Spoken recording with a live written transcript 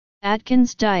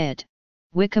Atkins diet,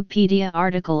 Wikipedia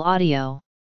article audio.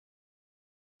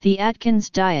 The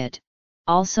Atkins diet,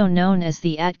 also known as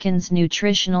the Atkins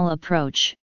nutritional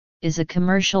approach, is a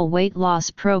commercial weight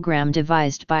loss program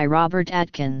devised by Robert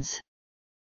Atkins.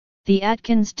 The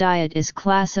Atkins diet is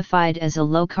classified as a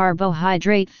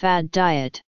low-carbohydrate fad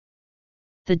diet.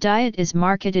 The diet is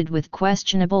marketed with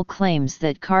questionable claims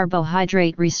that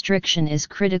carbohydrate restriction is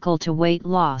critical to weight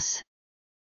loss.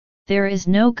 There is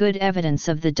no good evidence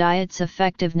of the diet's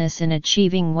effectiveness in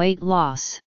achieving weight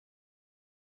loss.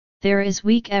 There is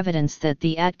weak evidence that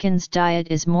the Atkins diet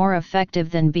is more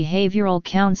effective than behavioral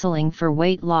counseling for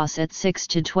weight loss at 6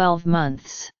 to 12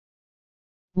 months.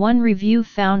 One review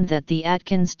found that the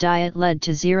Atkins diet led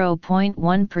to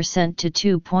 0.1%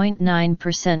 to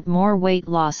 2.9% more weight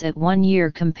loss at 1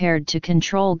 year compared to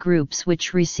control groups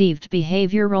which received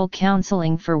behavioral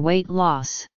counseling for weight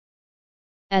loss.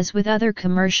 As with other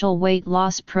commercial weight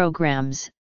loss programs,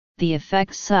 the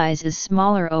effect size is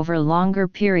smaller over longer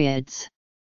periods.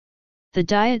 The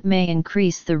diet may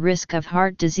increase the risk of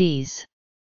heart disease.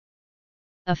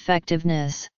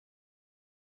 Effectiveness.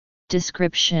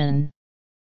 Description.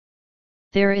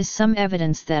 There is some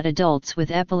evidence that adults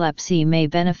with epilepsy may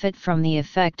benefit from the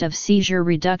effect of seizure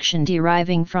reduction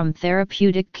deriving from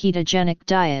therapeutic ketogenic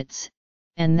diets,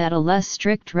 and that a less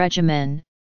strict regimen,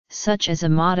 such as a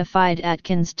modified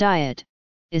Atkins diet,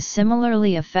 is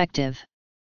similarly effective.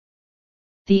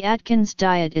 The Atkins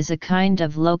diet is a kind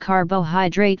of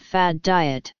low-carbohydrate fad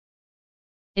diet.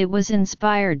 It was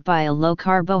inspired by a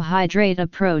low-carbohydrate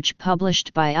approach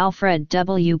published by Alfred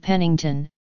W. Pennington,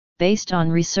 based on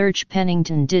research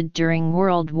Pennington did during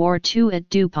World War II at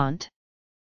DuPont.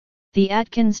 The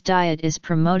Atkins diet is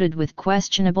promoted with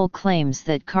questionable claims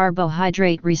that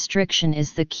carbohydrate restriction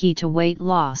is the key to weight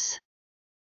loss.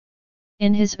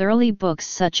 In his early books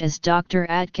such as Dr.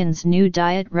 Atkins' New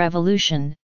Diet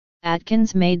Revolution,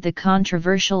 Atkins made the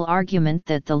controversial argument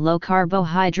that the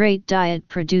low-carbohydrate diet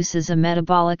produces a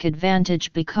metabolic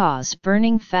advantage because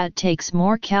burning fat takes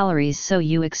more calories, so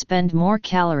you expend more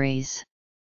calories.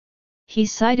 He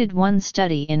cited one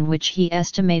study in which he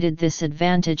estimated this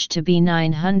advantage to be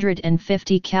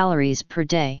 950 calories per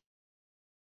day.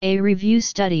 A review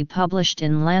study published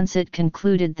in Lancet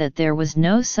concluded that there was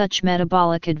no such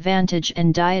metabolic advantage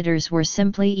and dieters were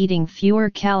simply eating fewer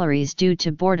calories due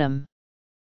to boredom.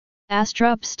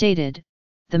 Astrup stated,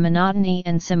 "The monotony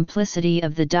and simplicity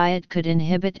of the diet could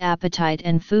inhibit appetite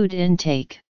and food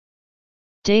intake."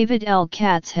 David L.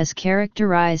 Katz has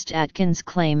characterized Atkins'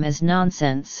 claim as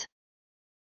nonsense.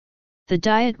 The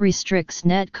diet restricts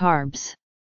net carbs.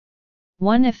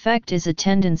 One effect is a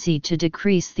tendency to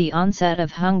decrease the onset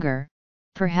of hunger,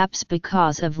 perhaps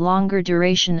because of longer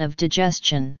duration of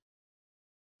digestion.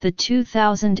 The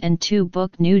 2002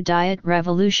 book New Diet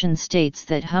Revolution states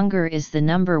that hunger is the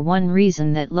 #1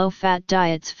 reason that low-fat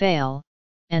diets fail,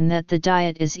 and that the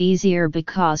diet is easier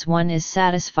because one is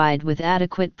satisfied with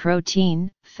adequate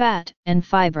protein, fat, and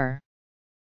fiber.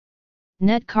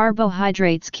 Net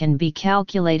carbohydrates can be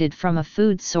calculated from a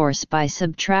food source by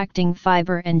subtracting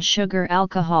fiber and sugar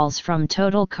alcohols from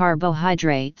total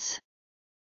carbohydrates.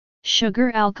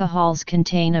 Sugar alcohols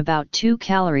contain about 2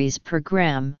 calories per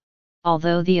gram,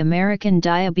 although the American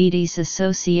Diabetes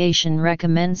Association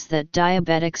recommends that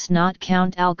diabetics not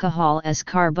count alcohol as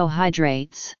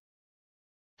carbohydrates.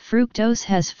 Fructose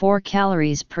has 4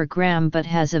 calories per gram but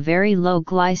has a very low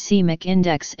glycemic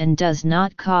index and does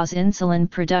not cause insulin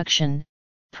production,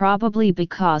 probably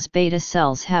because beta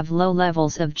cells have low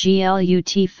levels of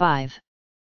GLUT5.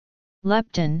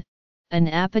 Leptin, an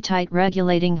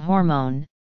appetite-regulating hormone,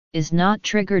 is not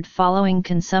triggered following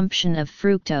consumption of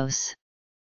fructose.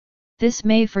 This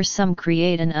may for some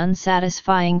create an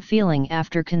unsatisfying feeling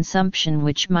after consumption,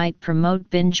 which might promote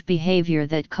binge behavior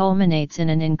that culminates in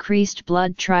an increased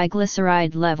blood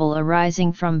triglyceride level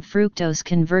arising from fructose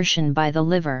conversion by the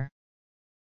liver.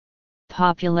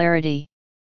 Popularity.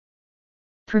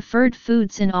 Preferred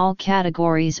foods in all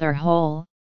categories are whole,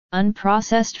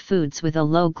 unprocessed foods with a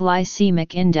low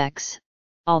glycemic index,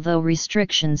 although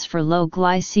restrictions for low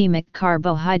glycemic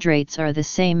carbohydrates are the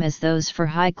same as those for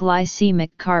high glycemic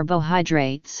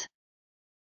carbohydrates.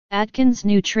 Atkins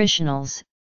Nutritionals,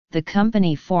 the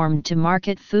company formed to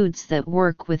market foods that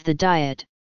work with the diet,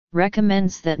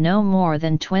 recommends that no more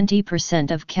than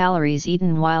 20% of calories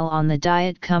eaten while on the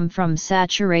diet come from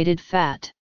saturated fat.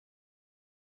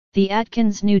 The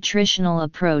Atkins nutritional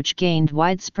approach gained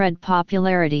widespread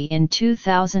popularity in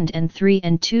 2003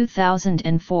 and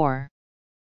 2004.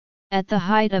 At the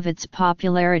height of its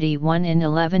popularity, 1 in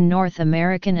 11 North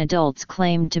American adults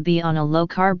claimed to be on a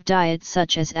low-carb diet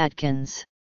such as Atkins.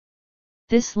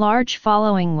 This large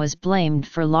following was blamed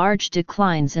for large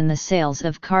declines in the sales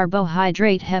of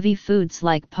carbohydrate-heavy foods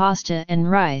like pasta and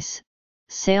rice.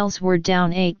 Sales were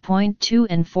down 8.2%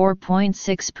 and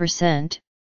 4.6%,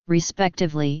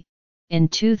 respectively, in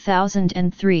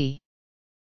 2003.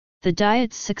 The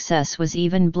diet's success was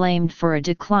even blamed for a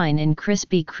decline in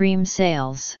Krispy Kreme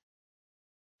sales.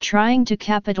 Trying to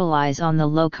capitalize on the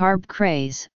low-carb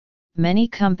craze, many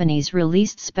companies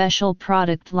released special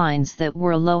product lines that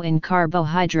were low in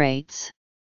carbohydrates.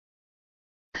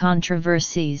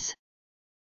 Controversies.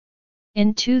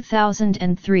 In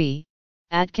 2003,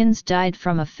 Atkins died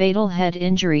from a fatal head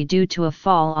injury due to a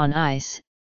fall on ice,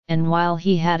 and while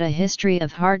he had a history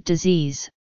of heart disease,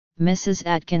 Mrs.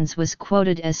 Atkins was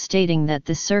quoted as stating that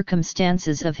the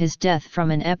circumstances of his death from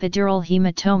an epidural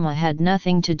hematoma had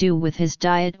nothing to do with his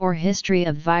diet or history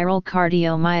of viral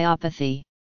cardiomyopathy.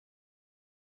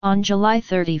 On July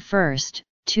 31,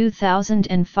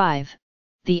 2005,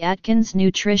 the Atkins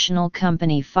Nutritional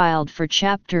Company filed for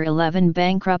Chapter 11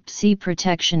 bankruptcy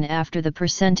protection after the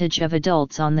percentage of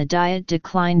adults on the diet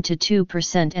declined to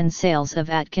 2% and sales of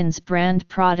Atkins brand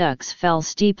products fell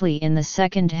steeply in the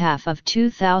second half of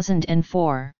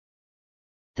 2004.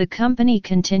 The company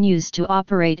continues to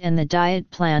operate and the diet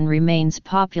plan remains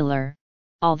popular,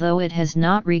 although it has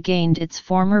not regained its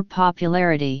former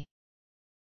popularity.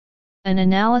 An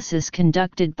analysis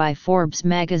conducted by Forbes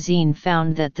magazine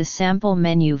found that the sample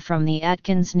menu from the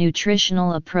Atkins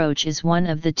nutritional approach is one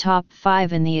of the top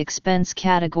 5 in the expense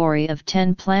category of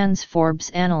 10 plans Forbes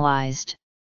analyzed.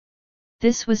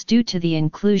 This was due to the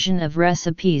inclusion of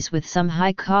recipes with some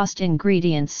high-cost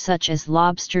ingredients such as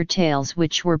lobster tails,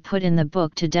 which were put in the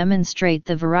book to demonstrate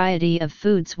the variety of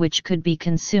foods which could be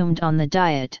consumed on the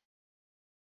diet.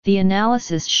 The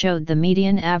analysis showed the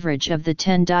median average of the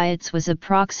 10 diets was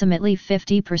approximately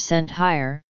 50%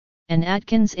 higher, and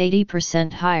Atkins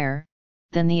 80% higher,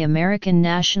 than the American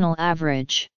national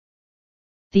average.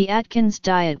 The Atkins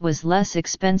diet was less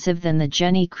expensive than the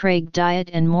Jenny Craig diet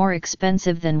and more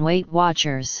expensive than Weight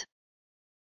Watchers.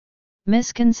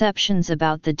 Misconceptions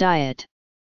about the diet.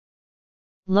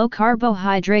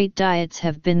 Low-carbohydrate diets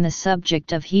have been the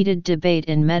subject of heated debate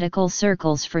in medical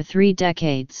circles for 3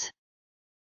 decades.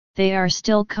 They are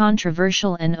still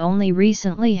controversial and only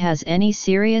recently has any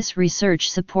serious research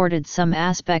supported some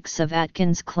aspects of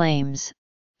Atkins' claims,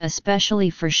 especially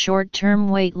for short-term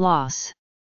weight loss.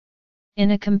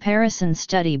 In a comparison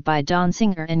study by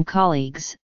Donsinger and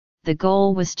colleagues, the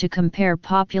goal was to compare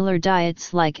popular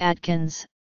diets like Atkins,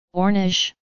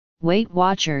 Ornish, Weight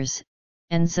Watchers,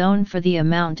 and Zone for the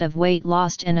amount of weight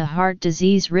lost and a heart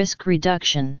disease risk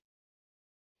reduction.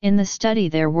 In the study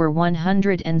there were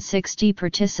 160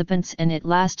 participants and it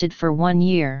lasted for 1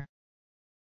 year.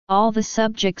 All the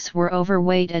subjects were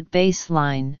overweight at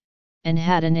baseline, and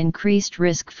had an increased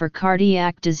risk for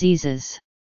cardiac diseases.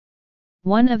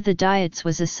 One of the diets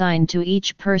was assigned to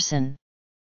each person.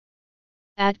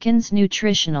 Atkins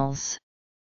Nutritionals.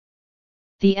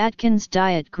 The Atkins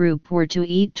diet group were to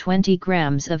eat 20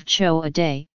 grams of CHO a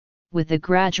day, with a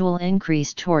gradual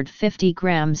increase toward 50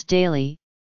 grams daily,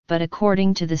 but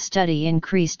according to the study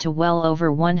increased to well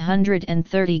over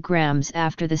 130 grams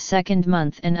after the 2nd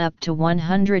month and up to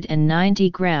 190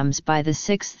 grams by the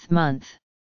 6th month.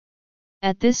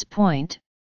 At this point,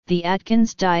 the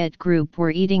Atkins diet group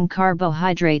were eating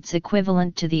carbohydrates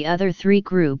equivalent to the other 3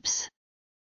 groups.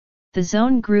 The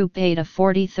Zone group ate a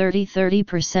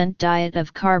 40-30-30% diet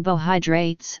of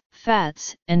carbohydrates,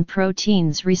 fats, and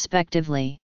proteins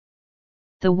respectively.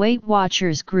 The Weight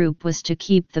Watchers group was to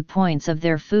keep the points of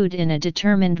their food in a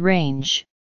determined range,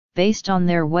 based on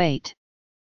their weight.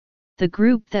 The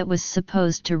group that was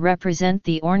supposed to represent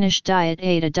the Ornish diet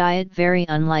ate a diet very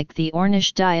unlike the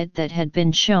Ornish diet that had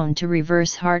been shown to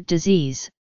reverse heart disease,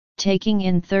 taking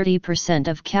in 30%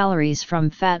 of calories from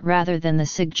fat rather than the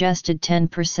suggested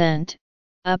 10%,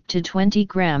 up to 20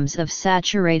 grams of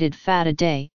saturated fat a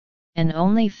day, and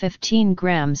only 15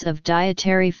 grams of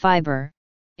dietary fiber,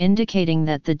 indicating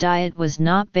that the diet was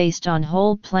not based on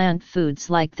whole plant foods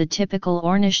like the typical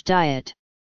Ornish diet.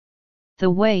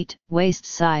 The weight, waist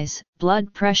size,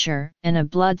 blood pressure, and a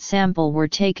blood sample were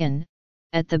taken,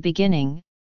 at the beginning,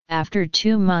 after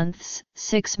 2 months,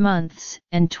 6 months,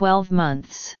 and 12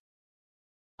 months.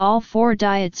 All 4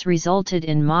 diets resulted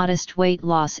in modest weight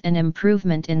loss and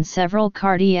improvement in several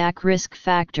cardiac risk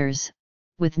factors,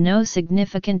 with no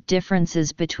significant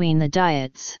differences between the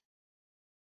diets.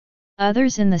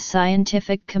 Others in the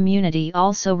scientific community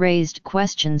also raised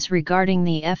questions regarding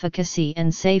the efficacy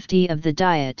and safety of the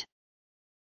diet.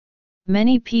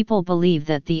 Many people believe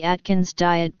that the Atkins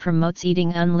diet promotes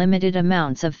eating unlimited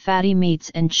amounts of fatty meats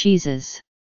and cheeses.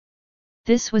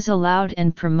 This was allowed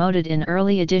and promoted in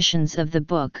early editions of the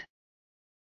book.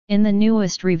 In the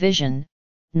newest revision,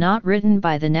 not written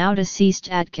by the now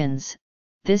deceased Atkins,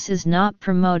 this is not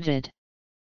promoted.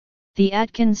 The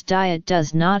Atkins diet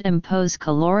does not impose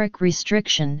caloric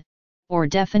restriction, or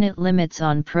definite limits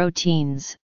on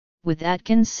proteins, with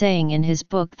Atkins saying in his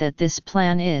book that this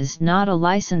plan is not a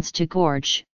license to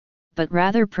gorge, but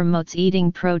rather promotes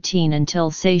eating protein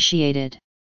until satiated.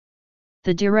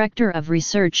 The Director of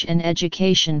Research and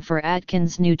Education for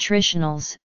Atkins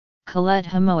Nutritionals, Colette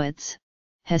Hamowitz,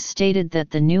 has stated that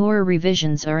the newer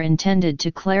revisions are intended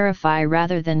to clarify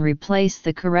rather than replace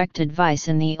the correct advice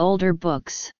in the older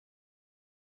books.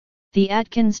 The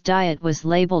Atkins diet was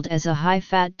labeled as a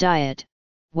high-fat diet,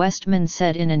 Westman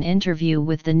said in an interview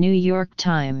with the New York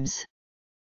Times.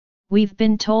 We've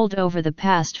been told over the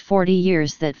past 40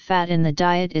 years that fat in the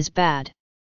diet is bad.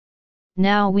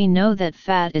 Now we know that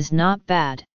fat is not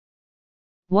bad.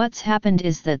 What's happened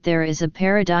is that there is a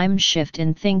paradigm shift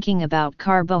in thinking about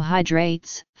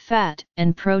carbohydrates, fat,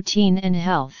 and protein and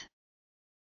health.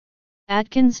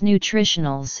 Atkins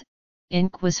Nutritionals,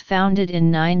 Inc. was founded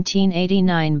in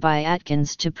 1989 by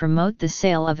Atkins to promote the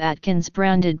sale of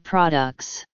Atkins-branded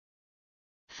products.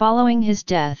 Following his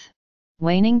death,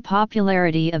 waning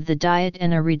popularity of the diet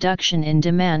and a reduction in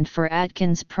demand for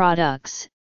Atkins products,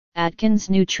 Atkins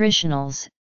Nutritionals,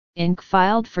 Inc.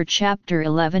 filed for Chapter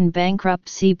 11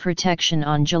 bankruptcy protection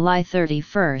on July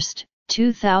 31,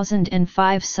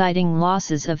 2005, citing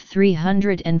losses of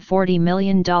 $340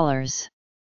 million.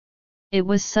 It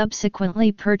was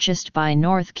subsequently purchased by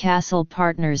North Castle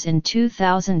Partners in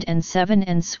 2007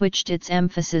 and switched its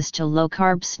emphasis to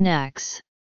low-carb snacks.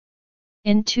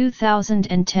 In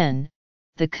 2010,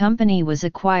 the company was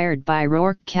acquired by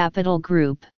Roark Capital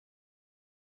Group.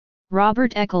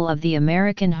 Robert Eckel of the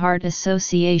American Heart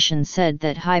Association said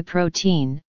that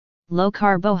high-protein,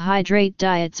 low-carbohydrate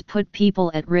diets put people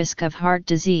at risk of heart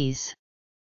disease.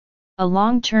 A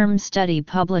long-term study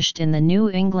published in the New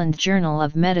England Journal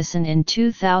of Medicine in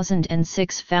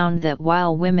 2006 found that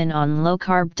while women on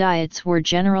low-carb diets were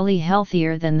generally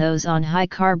healthier than those on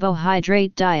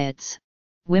high-carbohydrate diets,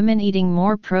 women eating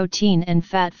more protein and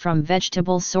fat from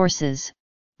vegetable sources,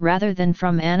 rather than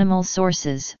from animal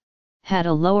sources, had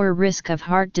a lower risk of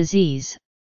heart disease.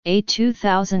 A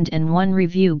 2001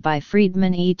 review by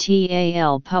Friedman et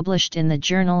al. Published in the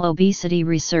journal Obesity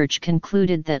Research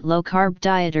concluded that low-carb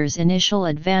dieters' initial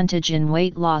advantage in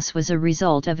weight loss was a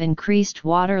result of increased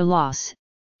water loss,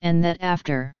 and that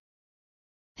after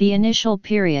the initial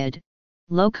period,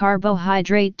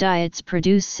 low-carbohydrate diets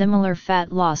produce similar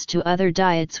fat loss to other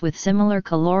diets with similar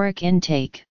caloric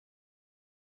intake.